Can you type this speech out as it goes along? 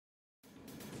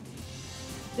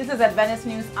This is Adventist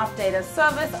News Update, a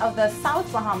service of the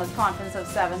South Bahamas Conference of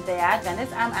Seventh-day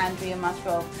Adventists. I'm Andrea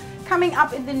Musgrove. Coming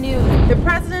up in the news, the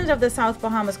president of the South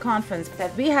Bahamas Conference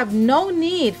said we have no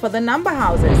need for the number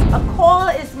houses. A call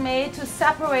is made to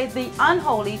separate the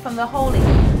unholy from the holy.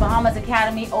 Bahamas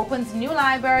Academy opens new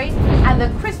library, and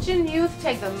the Christian youth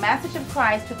take the message of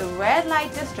Christ to the red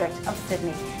light district of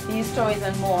Sydney. These stories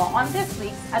and more on this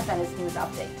week's Adventist News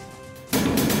Update.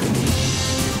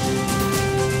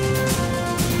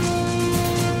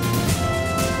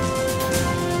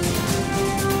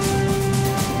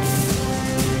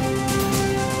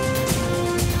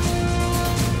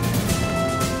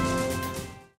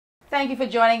 Thank you for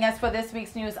joining us for this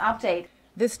week's news update.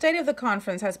 The State of the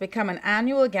Conference has become an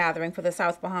annual gathering for the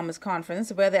South Bahamas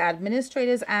Conference, where the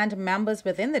administrators and members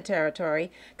within the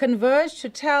territory converge to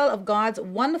tell of God's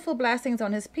wonderful blessings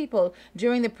on His people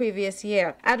during the previous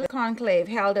year. At the conclave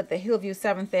held at the Hillview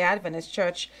Seventh-day Adventist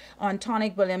Church on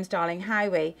Tonic Williams-Darling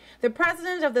Highway, the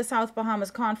president of the South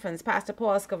Bahamas Conference, Pastor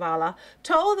Paul Scavala,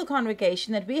 told the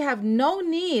congregation that we have no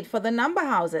need for the number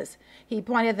houses. He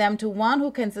pointed them to one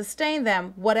who can sustain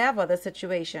them, whatever the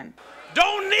situation.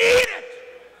 Don't need it.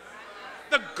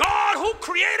 The God who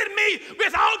created me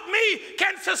without me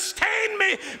can sustain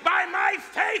me by my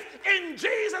faith in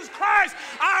Jesus Christ.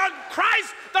 On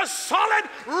Christ, the solid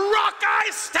rock I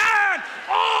stand.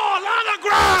 All other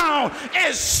ground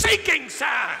is sinking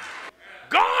sand.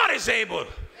 God is able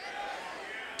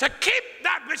to keep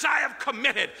that which I have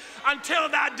committed until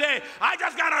that day. I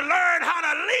just got to learn how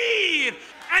to lead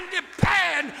and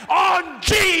depend on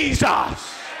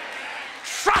Jesus.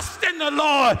 Trust in the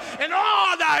Lord in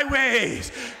all thy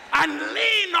ways, and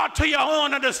lean not to your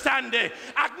own understanding.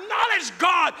 Acknowledge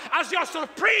God as your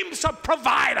supreme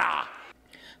provider.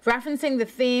 Referencing the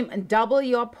theme, Double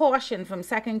Your Portion from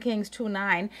 2 Kings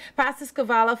 2:9, Pastor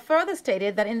Scavala further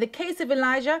stated that in the case of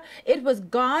Elijah, it was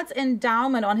God's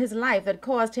endowment on his life that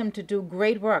caused him to do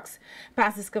great works.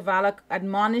 Pastor Scavala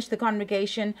admonished the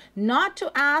congregation not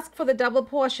to ask for the double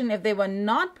portion if they were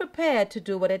not prepared to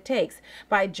do what it takes,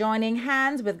 by joining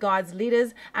hands with God's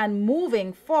leaders and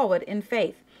moving forward in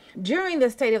faith. During the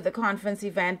State of the Conference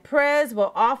event, prayers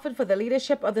were offered for the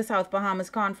leadership of the South Bahamas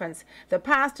Conference, the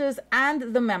pastors,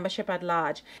 and the membership at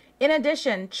large. In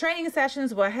addition, training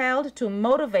sessions were held to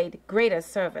motivate greater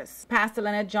service. Pastor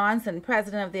Leonard Johnson,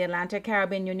 president of the Atlantic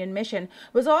Caribbean Union Mission,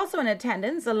 was also in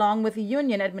attendance along with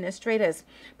union administrators.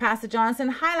 Pastor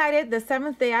Johnson highlighted the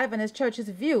Seventh-day Adventist Church's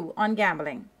view on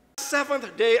gambling.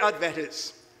 Seventh-day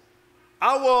Adventists,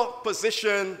 our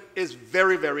position is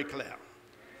very, very clear.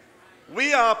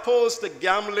 We are opposed to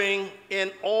gambling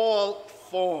in all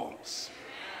forms.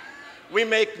 We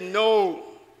make no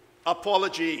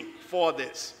apology for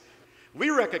this. We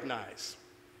recognize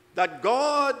that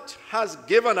God has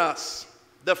given us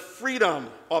the freedom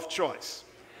of choice.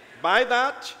 By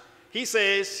that, He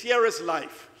says, here is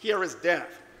life, here is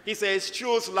death. He says,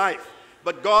 choose life,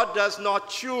 but God does not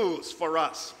choose for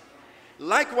us.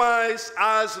 Likewise,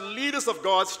 as leaders of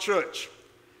God's church,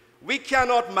 we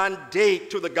cannot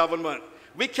mandate to the government.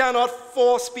 We cannot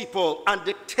force people and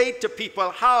dictate to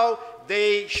people how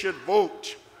they should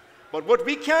vote. But what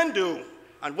we can do,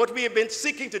 and what we have been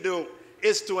seeking to do,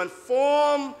 is to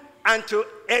inform and to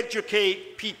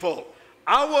educate people.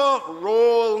 Our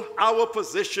role, our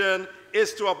position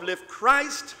is to uplift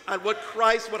Christ and what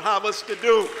Christ would have us to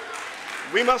do.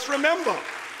 We must remember,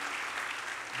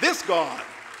 this God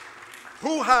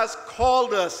who has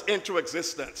called us into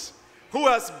existence, who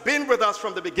has been with us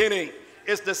from the beginning,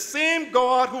 is the same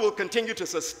God who will continue to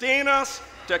sustain us,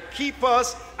 to keep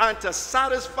us, and to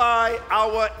satisfy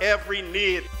our every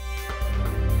need.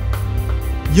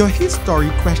 Your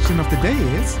historic question of the day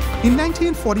is, in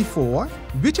 1944,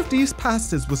 which of these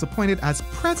pastors was appointed as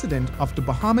president of the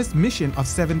Bahamas Mission of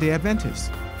Seventh-day Adventists?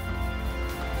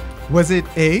 Was it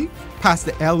A,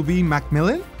 Pastor L.V.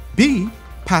 Macmillan, B,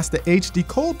 Pastor H.D.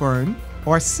 Colburn,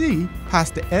 or C,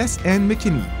 Pastor S.N.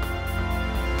 McKinney?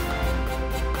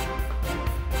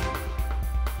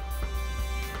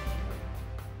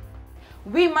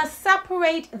 We must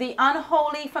separate the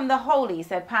unholy from the holy,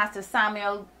 said Pastor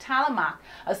Samuel Talamak,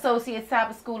 Associate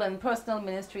Sabbath School and Personal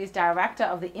Ministries Director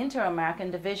of the Inter-American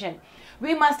Division.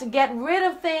 We must get rid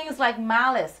of things like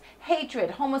malice,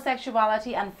 hatred,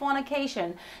 homosexuality, and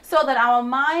fornication, so that our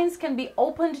minds can be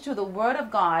opened to the Word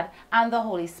of God and the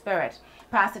Holy Spirit.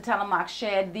 Pastor Telemark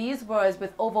shared these words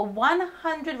with over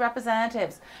 100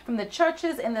 representatives from the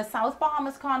churches in the South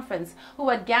Bahamas Conference who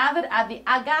had gathered at the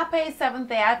Agape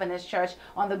Seventh-day Adventist Church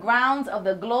on the grounds of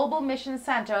the Global Mission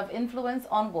Center of Influence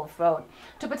on Wolf Road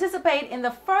to participate in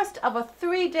the first of a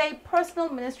 3-day personal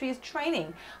ministries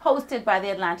training hosted by the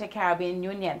Atlantic Caribbean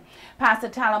Union. Pastor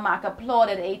Talamak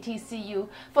applauded ATCU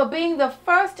for being the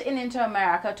first in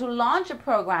Inter-America to launch a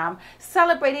program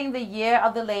celebrating the Year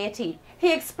of the Laity.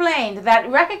 He explained that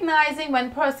recognizing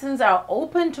when persons are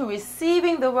open to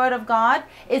receiving the Word of God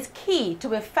is key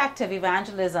to effective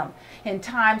evangelism. In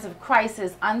times of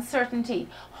crisis, uncertainty,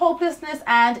 hopelessness,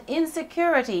 and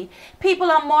insecurity,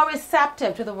 people are more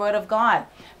receptive to the Word of God.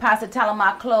 Pastor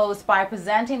Talamak closed by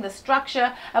presenting the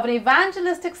structure of an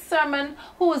evangelistic sermon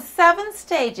whose 7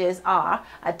 stages are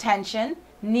attention,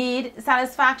 need,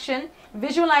 satisfaction,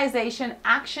 visualization,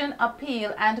 action,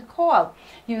 appeal, and call.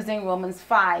 Using Romans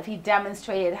 5, he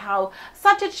demonstrated how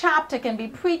such a chapter can be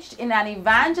preached in an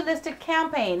evangelistic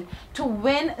campaign to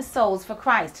win souls for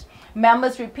Christ.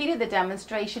 Members repeated the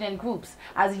demonstration in groups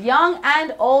as young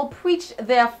and old preached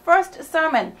their first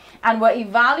sermon and were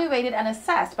evaluated and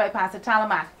assessed by Pastor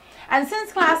Talamak. And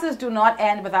since classes do not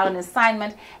end without an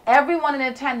assignment, everyone in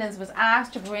attendance was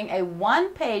asked to bring a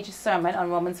 1-page sermon on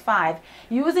Romans 5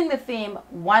 using the theme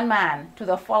One Man to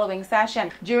the following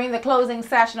session. During the closing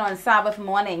session on Sabbath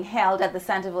morning held at the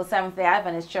Centerville Seventh-day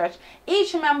Adventist Church,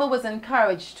 each member was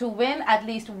encouraged to win at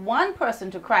least one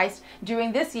person to Christ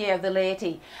during this year of the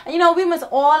laity. And we must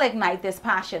all ignite this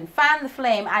passion, fan the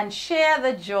flame, and share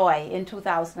the joy in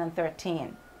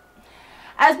 2013.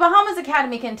 As Bahamas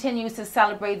Academy continues to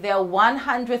celebrate their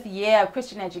 100th year of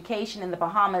Christian education in the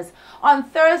Bahamas, on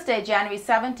Thursday, January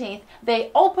 17th,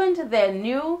 they opened their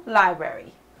new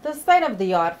library. The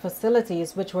state-of-the-art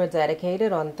facilities, which were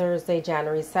dedicated on Thursday,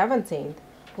 January 17th,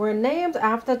 were named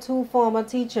after 2 former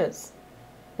teachers,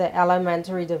 the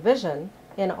Elementary Division,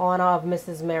 in honor of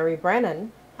Mrs. Mary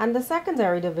Brennan, and the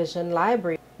Secondary Division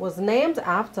Library was named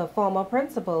after former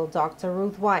principal Dr.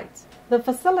 Ruth White. The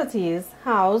facilities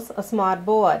house a smart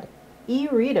board,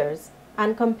 e-readers,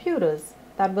 and computers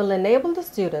that will enable the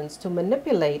students to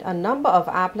manipulate a number of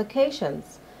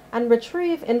applications and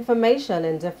retrieve information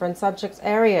in different subject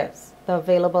areas. The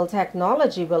available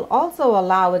technology will also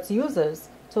allow its users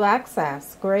to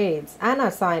access grades and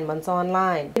assignments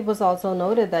online. It was also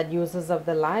noted that users of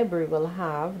the library will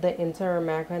have the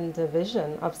Inter-American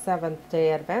Division of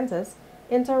Seventh-day Adventists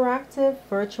interactive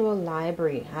virtual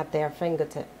library at their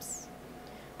fingertips.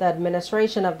 The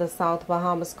administration of the South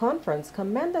Bahamas Conference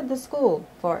commended the school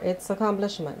for its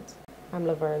accomplishment. I'm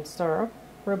Laverne Stirrup,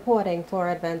 reporting for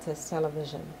Adventist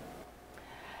Television.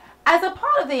 As a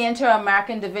part of the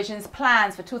Inter-American Division's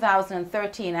plans for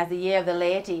 2013 as the Year of the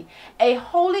Laity, a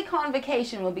Holy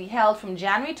Convocation will be held from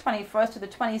January 21st to the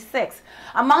 26th.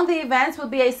 Among the events will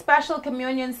be a special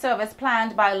communion service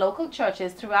planned by local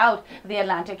churches throughout the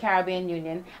Atlantic Caribbean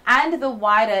Union and the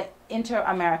wider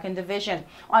Inter-American Division.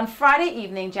 On Friday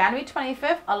evening, January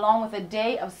 25th, along with a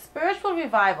day of spiritual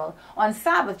revival on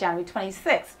Sabbath, January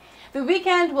 26th. The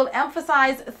weekend will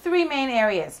emphasize 3 main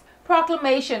areas.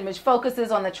 Proclamation, which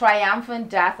focuses on the triumphant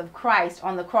death of Christ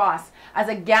on the cross as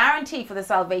a guarantee for the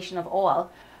salvation of all.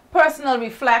 Personal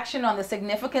reflection on the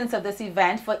significance of this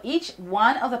event for each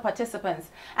one of the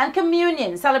participants. And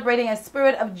communion, celebrating a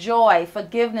spirit of joy,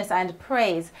 forgiveness, and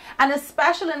praise. And a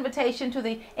special invitation to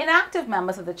the inactive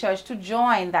members of the church to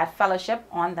join that fellowship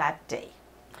on that day.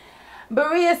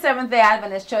 Berea Seventh-day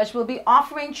Adventist Church will be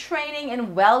offering training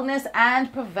in wellness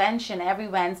and prevention every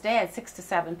Wednesday at 6 to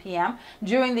 7 p.m.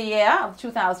 during the year of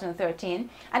 2013.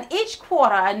 And each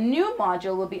quarter, a new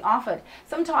module will be offered.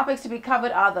 Some topics to be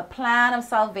covered are the plan of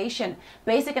salvation,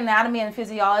 basic anatomy and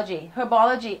physiology,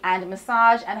 herbology, and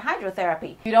massage and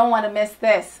hydrotherapy. You don't want to miss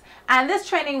this. And this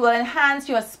training will enhance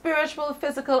your spiritual,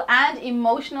 physical, and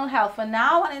emotional health for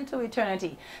now and into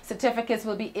eternity. Certificates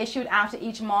will be issued after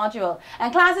each module.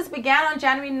 And classes began on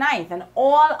January 9th, and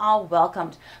all are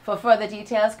welcomed. For further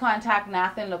details, contact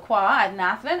Nathan Lacroix at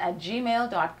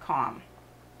nathan@gmail.com.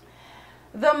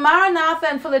 The Maranatha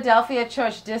and Philadelphia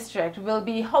Church District will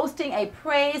be hosting a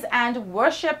praise and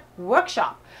worship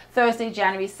workshop Thursday,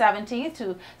 January 17th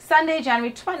to Sunday,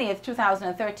 January 20th,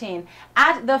 2013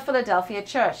 at the Philadelphia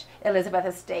Church, Elizabeth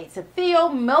Estates. Theo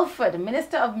Milford,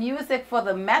 Minister of Music for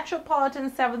the Metropolitan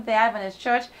Seventh-day Adventist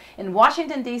Church in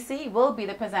Washington, D.C., will be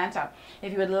the presenter.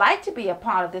 If you would like to be a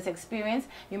part of this experience,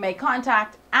 you may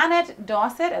contact Annette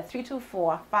Dorset at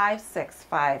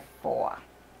 324-5654.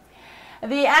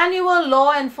 The annual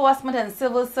Law Enforcement and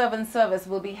Civil Servant Service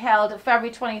will be held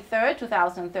February 23,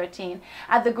 2013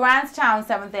 at the Grantstown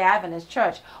Seventh-day Adventist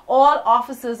Church. All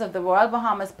officers of the Royal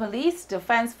Bahamas Police,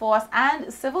 Defense Force,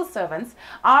 and civil servants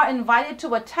are invited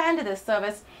to attend this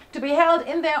service to be held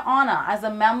in their honor as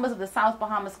the members of the South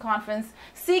Bahamas Conference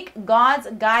seek God's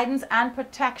guidance and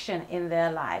protection in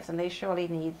their lives, and they surely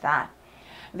need that.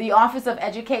 The Office of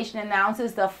Education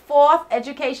announces the 4th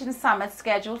Education Summit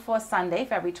scheduled for Sunday,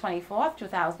 February 24th,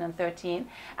 2013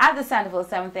 at the Centerville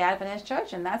Seventh-day Adventist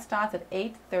Church, and that starts at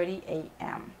 8:30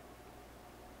 a.m.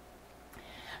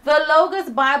 The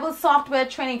Logos Bible Software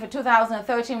Training for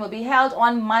 2013 will be held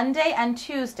on Monday and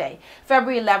Tuesday,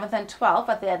 February 11th and 12th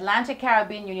at the Atlantic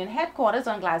Caribbean Union headquarters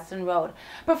on Gladstone Road.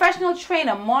 Professional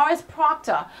trainer Morris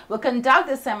Proctor will conduct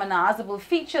the seminars that will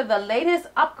feature the latest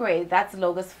upgrade, that's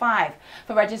Logos 5.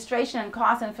 For registration and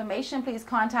cost information, please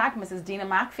contact Mrs. Dina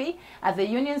McPhee at the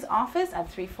Union's office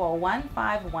at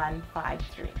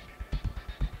 341-5153.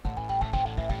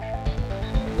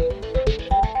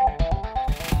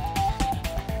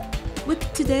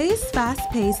 With today's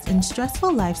fast-paced and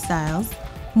stressful lifestyles,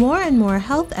 more and more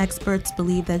health experts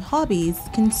believe that hobbies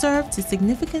can serve to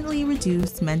significantly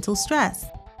reduce mental stress.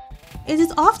 It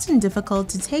is often difficult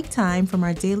to take time from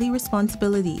our daily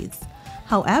responsibilities.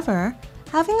 However,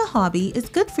 having a hobby is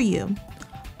good for you.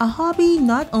 A hobby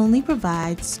not only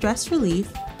provides stress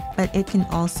relief, but it can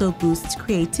also boost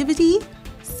creativity,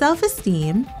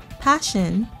 self-esteem,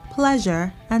 passion,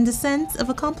 pleasure, and a sense of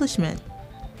accomplishment.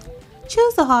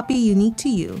 Choose a hobby unique to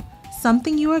you,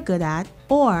 something you are good at,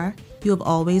 or you have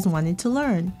always wanted to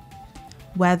learn.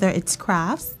 Whether it's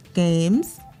crafts,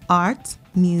 games, art,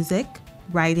 music,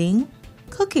 writing,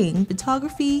 cooking,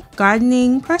 photography,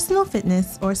 gardening, personal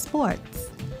fitness, or sports.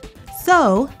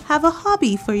 So, have a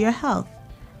hobby for your health.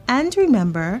 And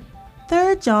remember,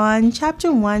 3 John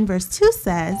chapter 1 verse 2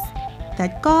 says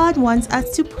that God wants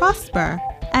us to prosper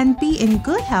and be in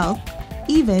good health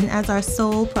even as our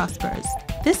soul prospers.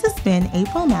 This has been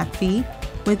April McPhee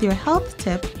with your health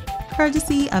tip,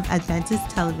 courtesy of Adventist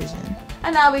Television.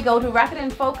 And now we go to Record in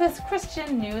Focus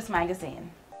Christian News Magazine.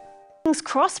 King's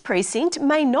Cross Precinct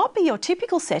may not be your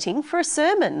typical setting for a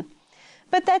sermon,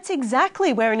 but that's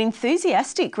exactly where an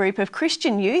enthusiastic group of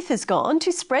Christian youth has gone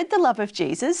to spread the love of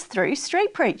Jesus through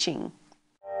street preaching.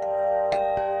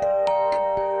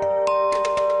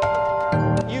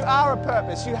 You are a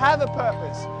purpose. You have a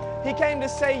purpose. He came to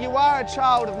say you are a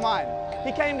child of mine.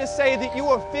 He came to say that you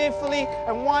are fearfully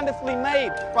and wonderfully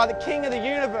made by the King of the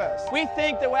universe. We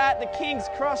think that we're at the King's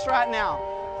Cross right now,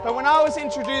 but when I was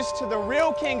introduced to the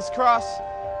real King's Cross,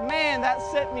 man, that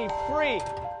set me free.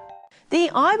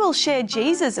 The I Will Share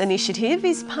Jesus initiative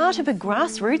is part of a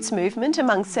grassroots movement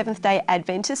among Seventh-day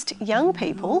Adventist young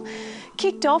people,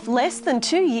 kicked off less than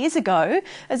 2 years ago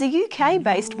as a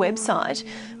UK-based website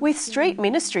with street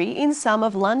ministry in some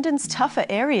of London's tougher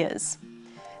areas.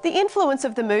 The influence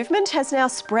of the movement has now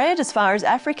spread as far as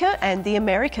Africa and the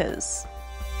Americas.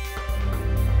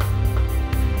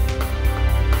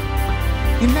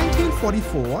 In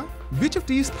 1944, which of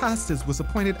these pastors was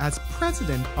appointed as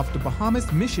president of the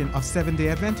Bahamas mission of Seventh-day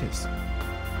Adventists?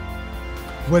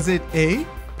 Was it A,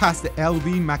 Pastor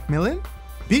L.V. Macmillan,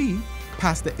 B,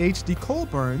 Pastor H.D.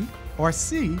 Colburn, or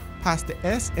C, Pastor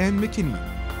S.N. McKinney?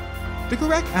 The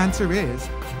correct answer is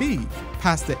B,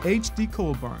 Pastor H.D.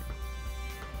 Colburn.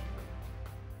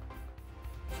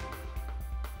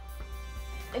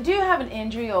 Do you have an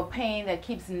injury or pain that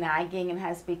keeps nagging and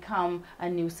has become a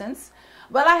nuisance?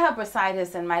 Well, I have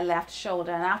bursitis in my left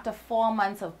shoulder, and after 4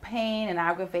 months of pain and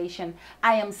aggravation,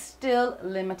 I am still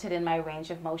limited in my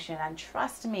range of motion. And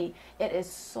trust me, it is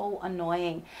so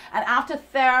annoying. And after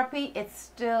therapy, it's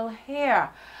still here.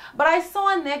 But I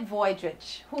saw Nick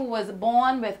Voidrich, who was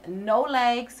born with no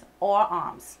legs or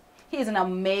arms. He is an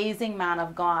amazing man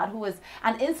of God who is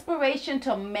an inspiration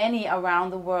to many around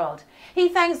the world. He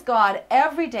thanks God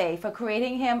every day for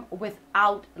creating him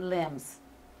without limbs.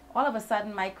 All of a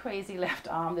sudden, my crazy left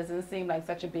arm doesn't seem like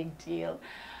such a big deal.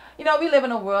 You know, we live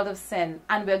in a world of sin,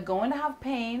 and we're going to have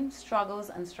pain, struggles,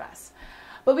 and stress.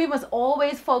 But we must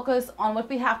always focus on what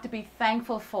we have to be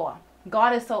thankful for.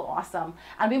 God is so awesome,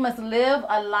 and we must live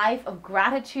a life of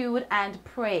gratitude and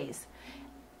praise.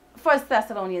 1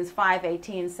 Thessalonians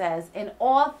 5:18 says, in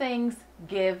all things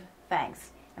give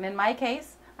thanks. And in my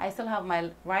case, I still have my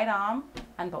right arm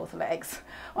and both legs.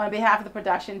 On behalf of the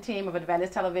production team of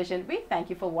Adventist Television, we thank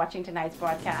you for watching tonight's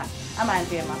broadcast. I'm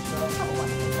Andrea Musgrove. Have a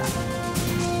wonderful day.